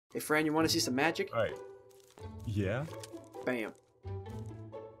Hey, friend, you want to see some magic? All right. Yeah. Bam.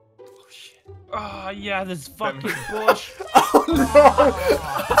 Oh shit. Oh yeah, this fucking bush. Oh no!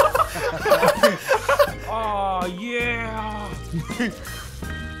 Oh yeah.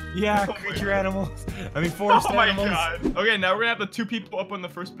 Yeah, creature animals. I mean forest animals. Oh my god. Okay, now we're gonna have the 2 people up on the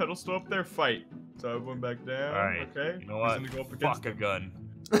first pedestal up there fight. So everyone back down. All right. Okay. You know what? Who's gonna go up against Fuck a gun.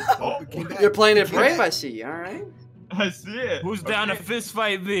 Oh, You're playing it brave, I see. All right. I see it. Who's down to fist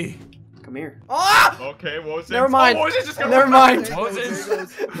fight me? Come here. Ah! Okay, WOZENZ. Never mind. Oh, WOZENZ just got Never mind. Moses.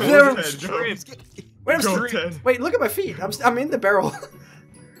 Never. Ted, go. Wait, I'm Go, st- Ted. Wait, look at my feet. I'm in the barrel.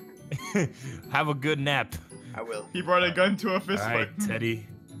 Have a good nap. I will. He brought a gun to a fist All fight. right, Teddy.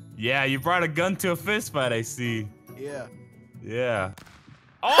 Yeah, you brought a gun to a fist fight, I see. Yeah. Yeah.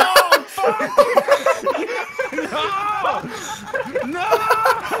 Oh, fuck! No! No!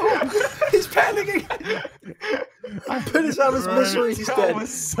 He's panicking. I put us out of his misery. He's That dead. was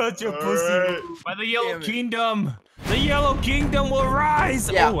such a All pussy right. move. By the Yellow Damn it. Kingdom! The Yellow Kingdom will rise!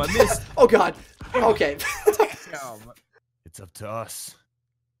 Yeah. Oh, I missed. Oh god. Okay. It's up to us.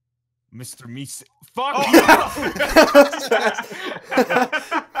 Mr. Meese. Fuck!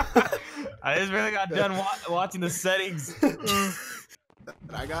 I just really got done watching the settings.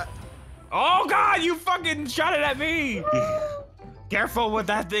 I got. Oh god, you fucking shot it at me! Careful with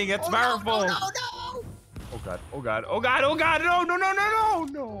that thing, it's powerful. No. Oh god, oh god, oh god, oh god, no, no, no, no, no,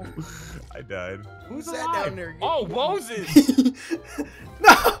 no. I died. Who's Sat alive? down there. Oh, WOZENZ!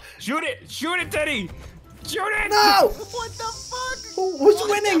 No! Shoot it, Teddy! Shoot it! No! What the fuck? Who's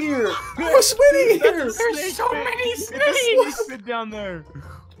winning here? Who's winning here? There's so many snakes! Sit down there.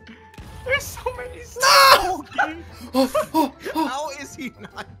 There's so many snakes! No! How is he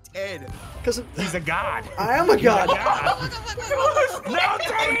not dead? Because He's a god. I am a god. No,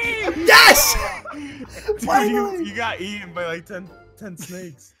 Teddy! Yes! Dude, Finally! you got eaten by like 10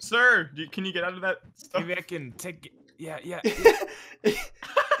 snakes. Sir, can you get out of that stuff? Maybe I can take it. Yeah.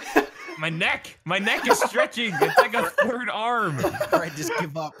 My neck is stretching. It's like a third arm. Alright, just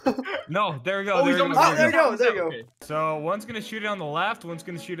give up. No, there we go. Oh, there he's we go. almost there you go, there you go. Okay. So one's gonna shoot it on the left, one's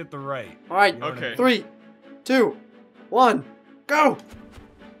gonna shoot at the right. All right. Okay. 3, 2, 1, go!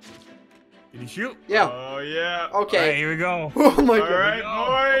 Did he shoot? Yeah. Oh yeah. All right, Okay. here we go. Oh my All god. right,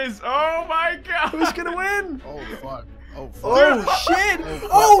 boys. Oh my god. Who's gonna win? Oh fuck. Oh fuck. Oh shit!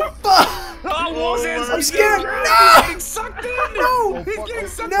 Oh fuck! Oh, WOZENZ! I'm scared. He's No! getting sucked in. No! He's getting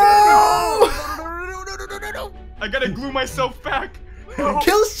sucked No! No. I gotta glue myself back.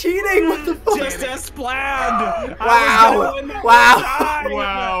 Kill's cheating. What the in. fuck? Just as planned. I Wow. was gonna win the whole Wow. time.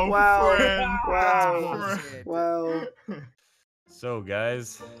 Wow. Wow. Friend. Wow. Shit. Wow. So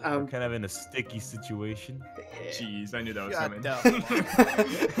guys, we're Um, kind of in a sticky situation. Jeez, I knew that was God coming.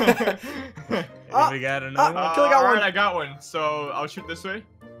 Anybody got another one? Kill got Alright, one. I got one. So I'll shoot this way.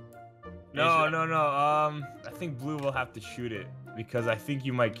 No. I think blue will have to shoot it because I think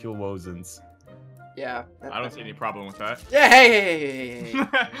you might kill WOZENZ. Yeah. I don't see any problem with that. Yeah. Hey.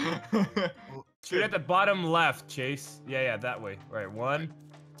 Shoot at the bottom left, Chase. Yeah, that way. All right, 1,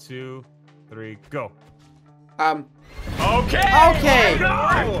 2, 3, go. Okay. Okay.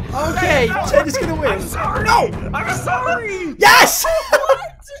 No! Okay. Ted is gonna win. I'm sorry. No. I'm sorry. Yes.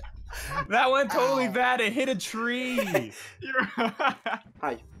 That went totally bad. It hit a tree. You're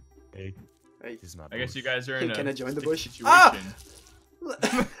Hi. Hey, Hey. this is not. I guess you guys are in a Can I join the sticky bush? situation. Ah!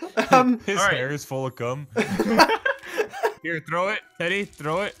 His All right. hair is full of cum. Here, throw it, Teddy.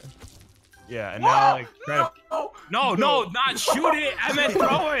 Throw it. Yeah, and now like try to. No, not shoot it. I meant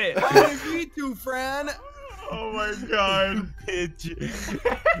throw it. Me too, Fran. Oh my god. Bitch.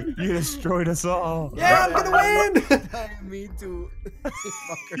 You destroyed us all. Yeah, I'm gonna win. Me too.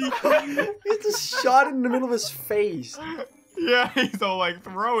 He just shot it in the middle of his face. Yeah, he's all like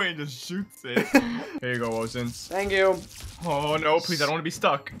throwing, just shoots it. Here you go, WOZENZ. Thank you. Oh no, please, I don't want to be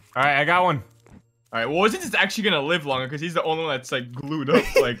stuck. All right, I got one. Alright, WOZENZ is actually gonna live longer because he's the only one that's like glued up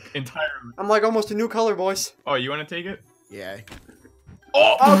like entirely. I'm like almost a new color, boys. Oh, you wanna take it? Yeah.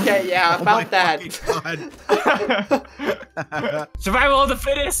 Oh! Okay, yeah, Oh my about that. fucking God. Survival of the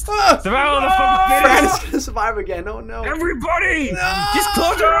fittest. Ah! Survival of the fucking Fran fittest. is gonna survive again. Oh no. Everybody, No! just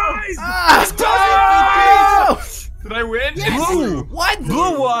close your eyes. Ah! Just close your eyes. Did I win? Blue. What?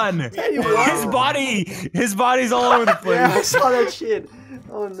 Blue one. Yeah, you won. His body's all over the place. Yeah, I saw that shit.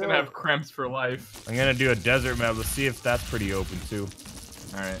 Oh He's gonna no. have cramps for life. I'm gonna do a desert map. Let's see if that's pretty open too.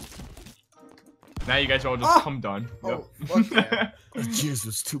 Alright. Now you guys are all just Ah! come done. Oh, fuck yeah. The jizz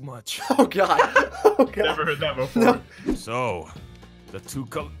was too much. Oh god. Oh god. Never heard that before. No. So, the two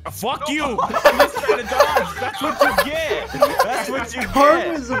color. Fuck you! I'm just trying to dodge. That's what you get. That's what you get.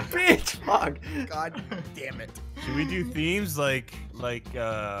 Karma's a bitch. Fuck. God damn it. Should we do themes like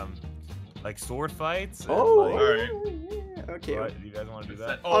sword fights? And, Oh, like, Alright. okay. what, do you guys want to do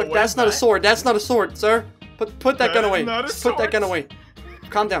that? Oh, wait, that's not a sword. That's not a sword, sir. Put that That gun is away. not a Just put that gun sword. away.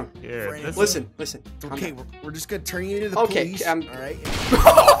 Calm down. Here, Frank, this Listen. Calm Okay, down. we're just gonna turn you into the Okay, police. I'm- All right.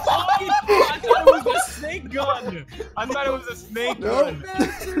 I thought it was a snake gun. I thought it was a snake No. gun.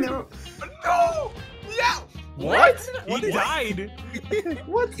 No. No. Yeah. What? What? He died.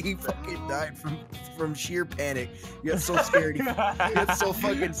 What? He fucking died from sheer panic. He got so scared. He got so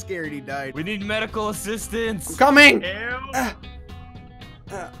fucking scared. He died. We need medical assistance. I'm coming. Ew. Ah.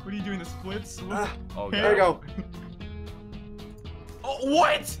 What are you doing? The splits? Oh, There we go. Oh,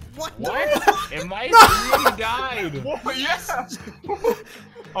 what? What? What? In my screen, he died. Whoa, yes.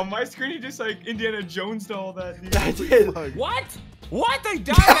 On my screen, you just like Indiana Jones to all that. Dude. I did. Fuck. What? What? I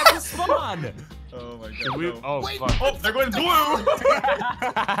died at the spawn. Oh my Should god. we? No. Oh Wait. fuck. Oh, there goes blue.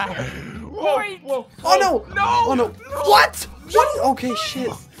 Whoa, whoa. Oh no. No. Oh no. What? What? Okay,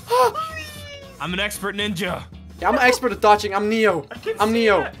 shit. I'm an expert ninja. Yeah, I'm an expert at dodging. I'm Neo. I can I'm see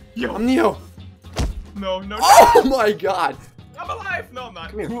Neo. that. Yo. I'm Neo. No, no, no. Oh my god. I'm alive. No, I'm not.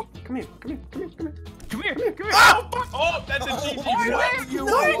 Come here. Come here. Come here. Come here. Come here. Come here. Come here. Oh, fuck. Oh, that's a GG. What? You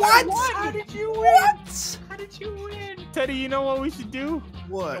No, win. what? How did you win? What? How did you win? Teddy, you know what we should do?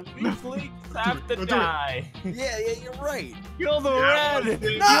 What? The weak links have to do it. die. Yeah, you're right. Kill the Yeah, red. well,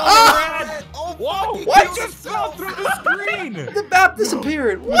 Kill No. the red. Oh, Whoa! fuck, What? He just fell through the screen. The map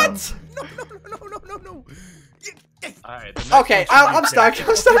disappeared. What? No. All right. the next Okay, one should I'm be stuck.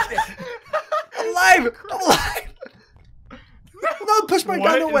 I'm stuck. I'm alive. I'm alive. No, push my What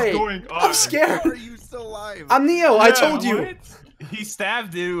gun is away. going on? I'm scared. How are you still alive? I'm Neo. I Yeah, told you. what? He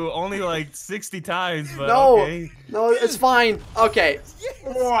stabbed you only like 60 times, but No. okay. No, it's fine. Okay.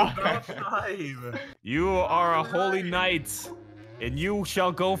 Alive. You are a holy knight, and you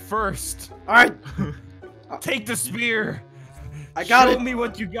shall go first. All right. Take the spear. I got Show it. me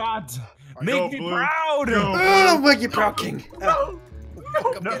what you got. Go, Make me Blue. proud. Go. Oh, make you proud, King.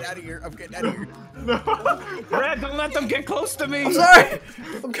 I'm getting out of here. I'm getting out of here. Red, don't let them get close to me. I'm sorry.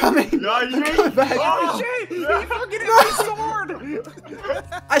 I'm coming. Yeah, I'm coming back. Oh shit! He fucking hit my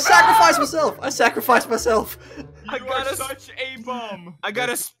sword. I sacrificed myself. I sacrificed myself. I You are gotta- such a bum. I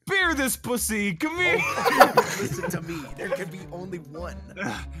gotta spear this pussy. Come here. Listen to me. There can be only one.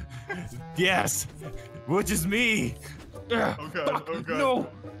 Yes, which is me. Oh god, oh god. No.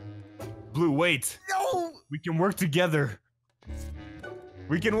 Blue, wait. No. We can work together.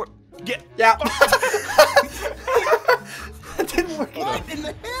 We can work. Get. Yeah. That didn't work. What in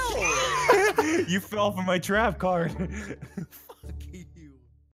the hell? You fell for my trap card. Fuck you.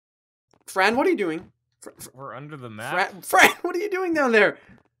 Fran, what are you doing? We're under the map. Fran, what are you doing down there?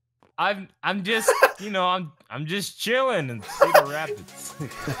 I'm just, I'm just chilling in Cedar Rapids.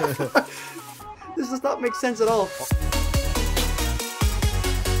 This does not make sense at all.